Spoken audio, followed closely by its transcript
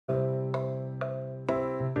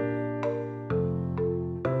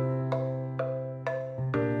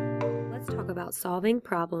about solving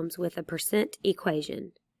problems with a percent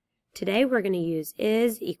equation. Today we're going to use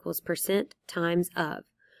is equals percent times of,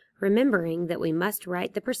 remembering that we must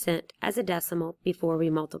write the percent as a decimal before we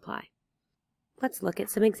multiply. Let's look at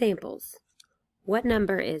some examples. What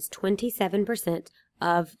number is 27%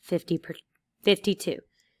 of 52?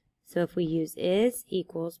 So if we use is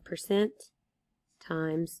equals percent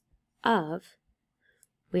times of,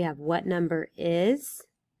 we have what number is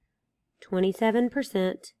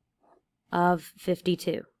 27% of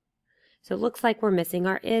 52. So it looks like we're missing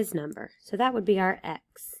our is number. So that would be our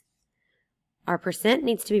x. Our percent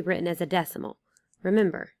needs to be written as a decimal.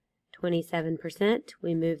 Remember, 27%,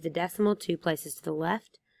 we move the decimal 2 places to the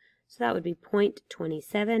left. So that would be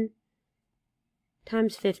 0.27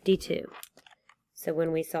 times 52. So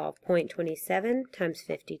when we solve 0.27 times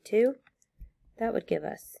 52, that would give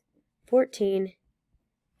us 14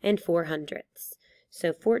 4/100.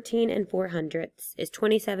 So 14 4/100 is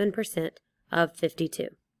 27% of 52.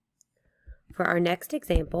 For our next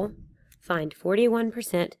example, find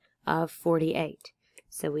 41% of 48.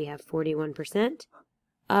 So we have 41%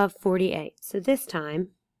 of 48. So this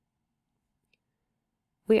time,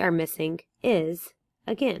 we are missing is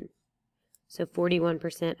again. So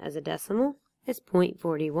 41% as a decimal is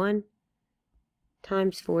 0.41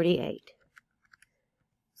 times 48.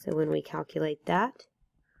 So when we calculate that,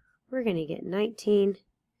 we're going to get 19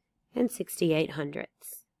 68/100.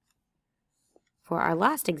 For our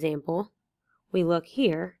last example, we look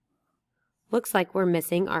here. Looks like we're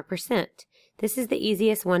missing our percent. This is the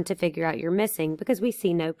easiest one to figure out you're missing because we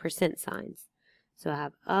see no percent signs. So I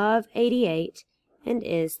have of 88 and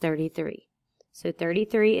is 33. So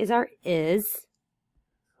 33 is our is.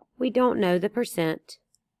 We don't know the percent.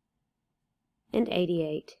 And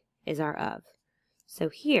 88 is our of. So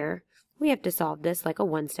here, we have to solve this like a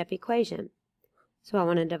one-step equation. So I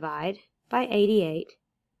want to divide by 88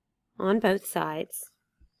 on both sides.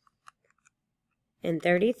 And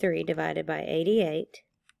 33 divided by 88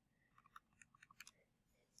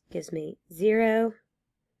 gives me 0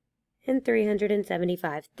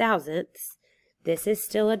 375 thousandths. This is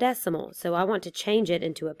still a decimal, so I want to change it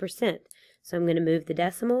into a percent. So I'm going to move the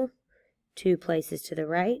decimal 2 places to the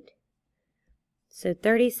right. So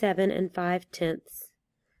 37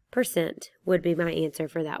 5/10% would be my answer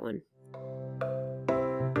for that one.